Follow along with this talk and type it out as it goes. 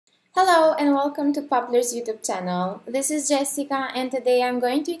Hello and welcome to Publer's YouTube channel. This is Jessica and today I'm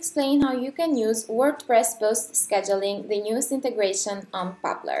going to explain how you can use WordPress post scheduling, the newest integration on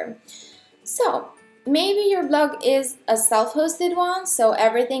Publer. So, maybe your blog is a self-hosted one, so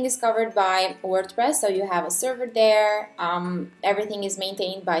everything is covered by WordPress, so you have a server there, everything is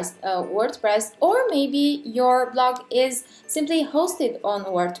maintained by WordPress, or maybe your blog is simply hosted on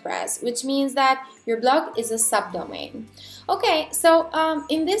WordPress, which means that your blog is a subdomain. Okay, so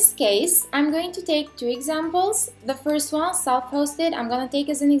in this case, I'm going to take two examples. The first one, self-hosted, I'm going to take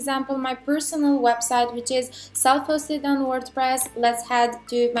as an example my personal website, which is self-hosted on WordPress. Let's head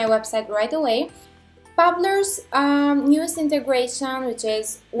to my website right away. Publer's newest integration, which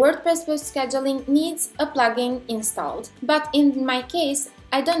is WordPress post scheduling, needs a plugin installed. But in my case,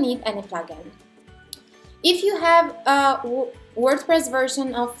 I don't need any plugin. If you have a WordPress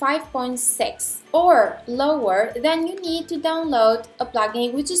version of 5.6 or lower, then you need to download a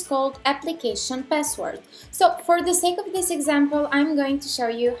plugin which is called Application Password. So for the sake of this example, I'm going to show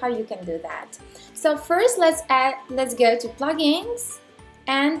you how you can do that. So first, let's go to Plugins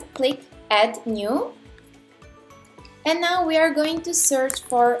and click Add New. And now we are going to search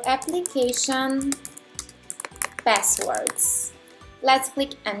for Application Passwords. Let's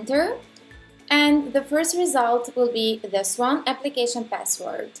click Enter. And the first result will be this one, Application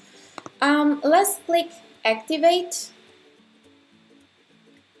Password. Let's click Activate.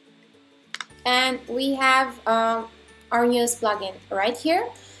 And we have our newest plugin right here.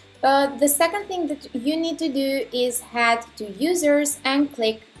 The second thing that you need to do is head to Users and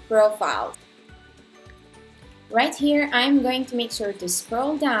click Profile. Right here, I'm going to make sure to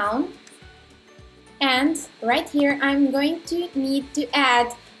scroll down. And right here, I'm going to need to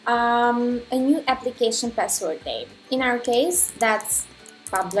add a new application password name. In our case, that's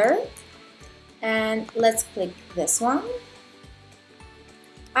Publer, and let's click this one.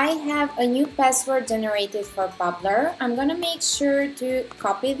 I have a new password generated for Publer. I'm gonna make sure to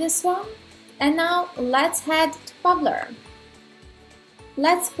copy this one, and now let's head to Publer.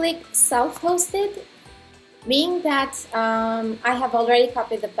 Let's click self-hosted. Being that I have already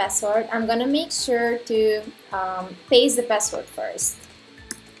copied the password, I'm gonna make sure to paste the password first.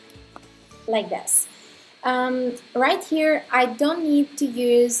 Like this. Right here, I don't need to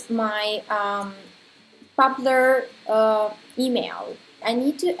use my Publer email. I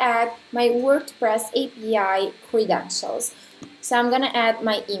need to add my WordPress API credentials. So I'm gonna add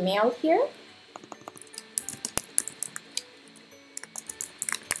my email here.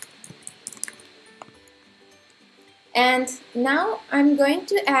 And now I'm going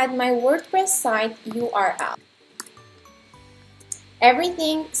to add my WordPress site URL.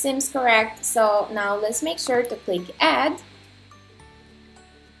 Everything seems correct, so now let's make sure to click Add.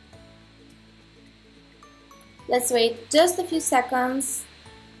 Let's wait just a few seconds.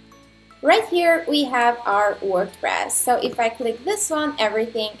 Right here we have our WordPress. So if I click this one,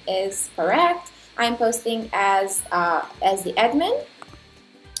 everything is correct. I'm posting as the admin.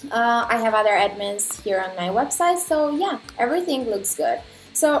 I have other admins here on my website, so yeah, everything looks good.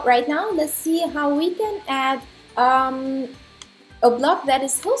 So right now, let's see how we can add a blog that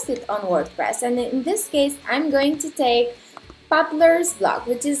is hosted on WordPress, and in this case I'm going to take Publer's blog,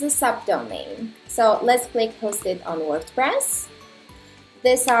 which is a subdomain. So let's click Hosted on WordPress.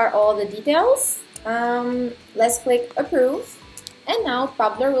 These are all the details. Let's click Approve, and now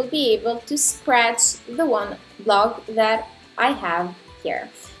Publer will be able to scratch the one blog that I have here,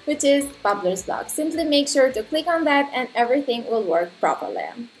 which is Publer's blog. Simply make sure to click on that and everything will work properly.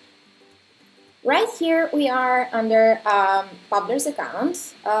 Right here we are under Publer's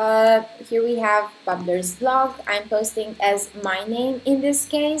account. Here we have Publer's blog. I'm posting as my name in this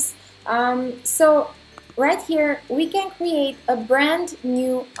case. So right here we can create a brand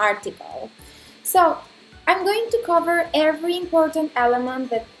new article. So I'm going to cover every important element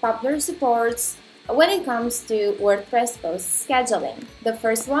that Publer supports when it comes to WordPress post scheduling. The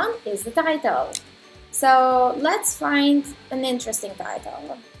first one is the title. So let's find an interesting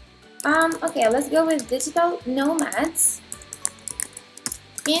title. Okay, let's go with Digital Nomads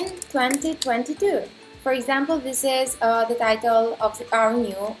in 2022. For example, this is the title of our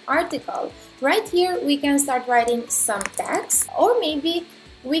new article. Right here, we can start writing some text, or maybe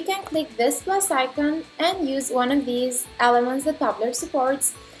we can click this plus icon and use one of these elements that Publer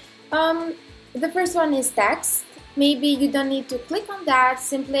supports. The first one is text. Maybe you don't need to click on that.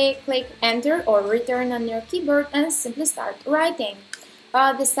 Simply click Enter or Return on your keyboard and simply start writing.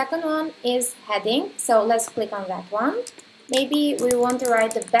 The second one is heading, so let's click on that one. Maybe we want to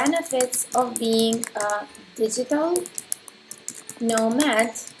write the benefits of being a digital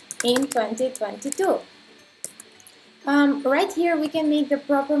nomad in 2022. Right here, we can make the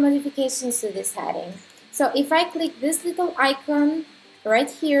proper modifications to this heading. So if I click this little icon right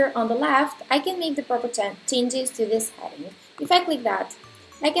here on the left, I can make the proper changes to this heading. If I click that,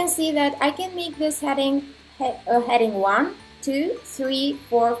 I can see that I can make this heading heading 1, 2, 3,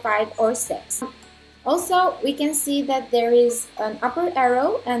 4, 5, or 6. Also, we can see that there is an upper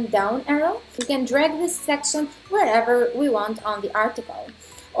arrow and down arrow. We can drag this section wherever we want on the article.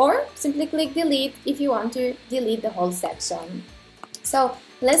 Or simply click delete if you want to delete the whole section. So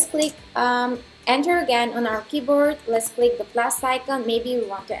let's click enter again on our keyboard. Let's click the plus icon. Maybe we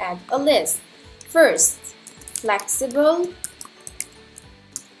want to add a list. First, flexible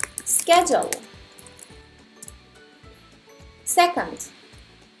schedule. Second,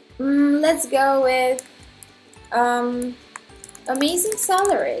 let's go with amazing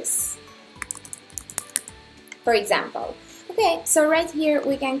salaries, for example. Okay, so right here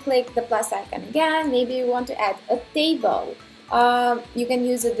we can click the plus icon again. Maybe you want to add a table. You can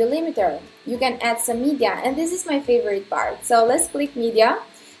use a delimiter. You can add some media, and this is my favorite part. So let's click media.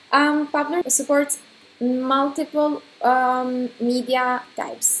 Publer supports multiple media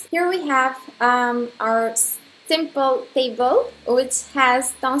types. Here we have our simple table, which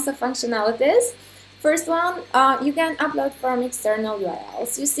has tons of functionalities. First one, you can upload from external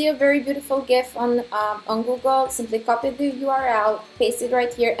URLs. You see a very beautiful GIF on Google. Simply copy the URL, paste it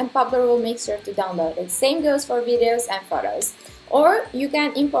right here, and Publer will make sure to download it. Same goes for videos and photos. Or you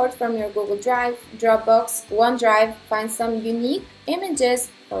can import from your Google Drive, Dropbox, OneDrive, find some unique images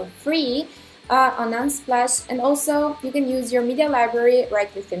for free on Unsplash, and also you can use your media library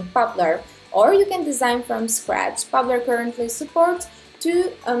right within Publer. Or you can design from scratch. Publer currently supports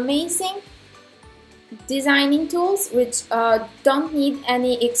 2 amazing designing tools which don't need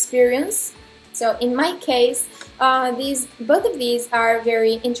any experience. So in my case, both of these are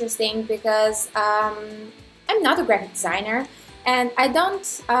very interesting because I'm not a graphic designer, and I don't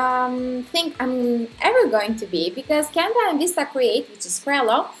think I'm ever going to be, because Canva and VistaCreate, which is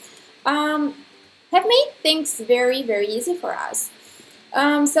Crello, have made things very, very easy for us.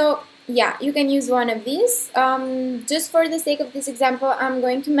 So yeah, you can use one of these. Just for the sake of this example, I'm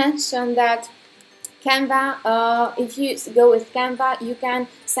going to mention that Canva, if you go with Canva, you can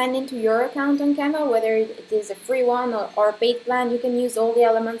sign into your account on Canva, whether it is a free one or a paid plan. You can use all the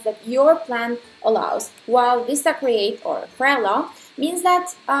elements that your plan allows. While VistaCreate or Crello means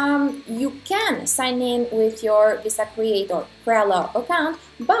that you can sign in with your VistaCreate or Crello account,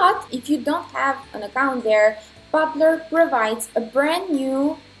 but if you don't have an account there, Publer provides a brand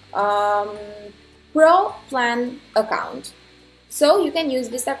new Pro plan account. So you can use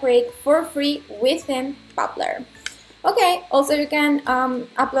VistaCreate for free within Publer. Okay, also you can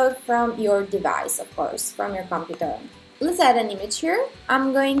upload from your device, of course, from your computer. Let's add an image here.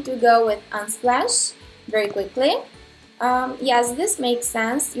 I'm going to go with Unsplash very quickly. Yes, this makes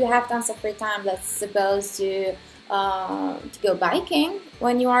sense. You have tons of free time, let's suppose, to go biking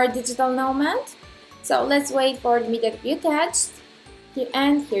when you are a digital nomad. So let's wait for the media to be attached,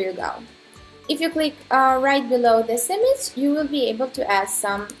 and here you go. If you click right below this image, you will be able to add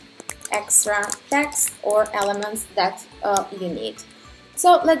some extra text or elements that you need.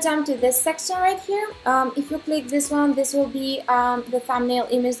 So let's jump to this section right here. If you click this one, this will be the thumbnail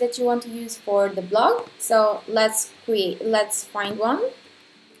image that you want to use for the blog. So let's find one.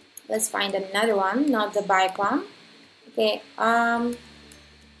 Let's find another one, not the bike one. Okay.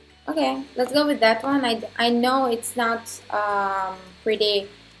 Okay, let's go with that one. I know it's not pretty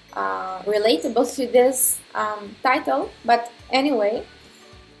relatable to this title, but anyway,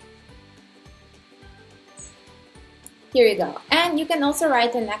 here you go. And you can also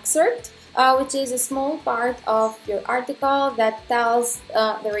write an excerpt, which is a small part of your article that tells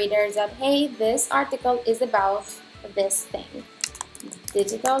the readers that, hey, this article is about this thing: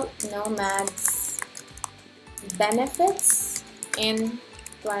 digital nomads benefits in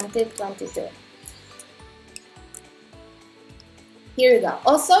 2022. Here you go.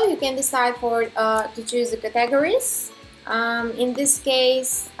 Also, you can decide to choose the categories. In this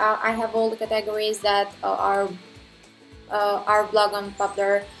case, I have all the categories that our blog on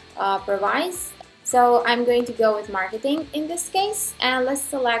Publer provides. So I'm going to go with marketing in this case, and let's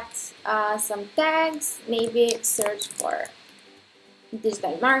select some tags. Maybe search for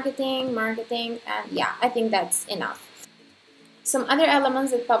digital marketing, and yeah, I think that's enough. Some other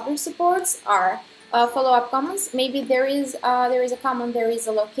elements that Publer supports are follow-up comments. Maybe there is a comment, there is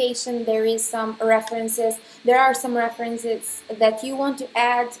a location, there is some references. There are some references that you want to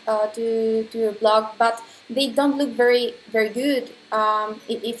add to your blog, but they don't look very good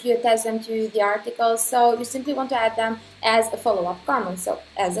if you attach them to the article. So you simply want to add them as a follow-up comment, so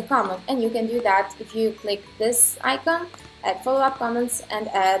as a comment, and you can do that if you click this icon, add follow-up comments, and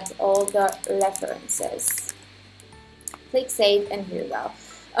add all the references. Click save, and here we go.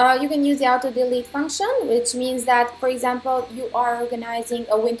 You can use the auto delete function, which means that, for example, you are organizing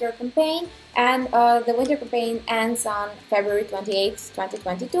a winter campaign, and the winter campaign ends on February 28th,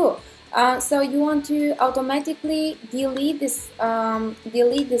 2022. So you want to automatically delete this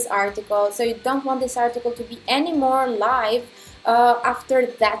article. So you don't want this article to be any more live after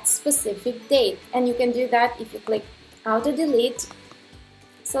that specific date, and you can do that if you click auto delete,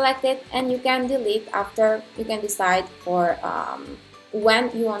 select it, and you can delete after. You can decide for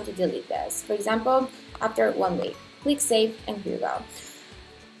when you want to delete this. For example, after 1 week. Click save, and here you go.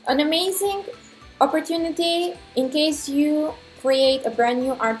 An amazing opportunity in case you create a brand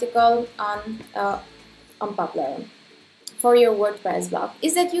new article on Publer for your WordPress blog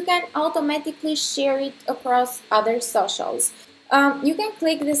is that you can automatically share it across other socials. You can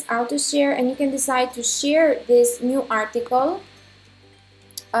click this auto share, and you can decide to share this new article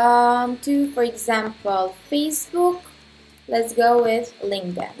to, for example, Facebook. Let's go with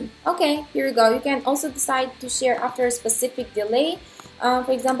LinkedIn. Okay, here we go. You can also decide to share after a specific delay.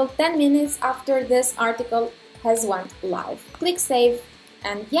 For example, 10 minutes after this article has went live. Click save,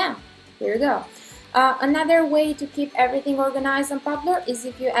 and yeah, here we go. Another way to keep everything organized on Publer is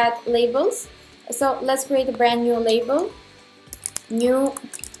if you add labels. So let's create a brand new label. New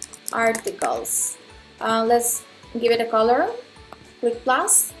articles. Let's give it a color. Click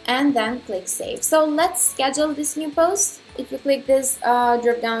plus, and then click save. So let's schedule this new post. If you click this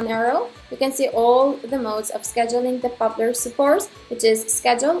drop down arrow, you can see all the modes of scheduling the Publer supports, which is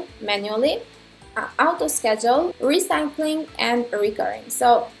schedule manually, auto schedule, recycling, and recurring.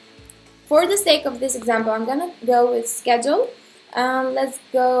 So for the sake of this example, I'm gonna go with schedule. Let's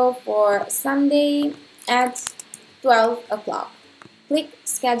go for Sunday at 12 o'clock. Click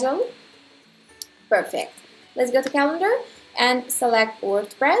schedule. Perfect. Let's go to calendar and select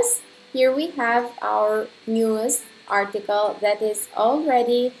WordPress. Here we have our newest article that is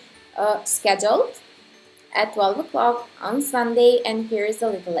already scheduled at 12 o'clock on Sunday, and here is the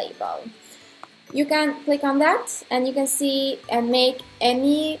little label. You can click on that, and you can see and make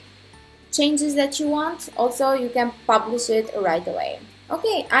any changes that you want. Also, you can publish it right away.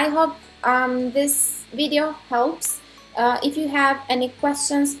 Okay, I hope this video helps. If you have any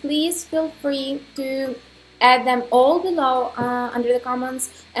questions, please feel free to add them all below under the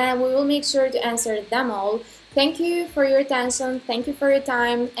comments, and we will make sure to answer them all. Thank you for your attention, thank you for your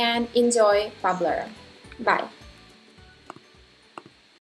time, and enjoy Publer. Bye.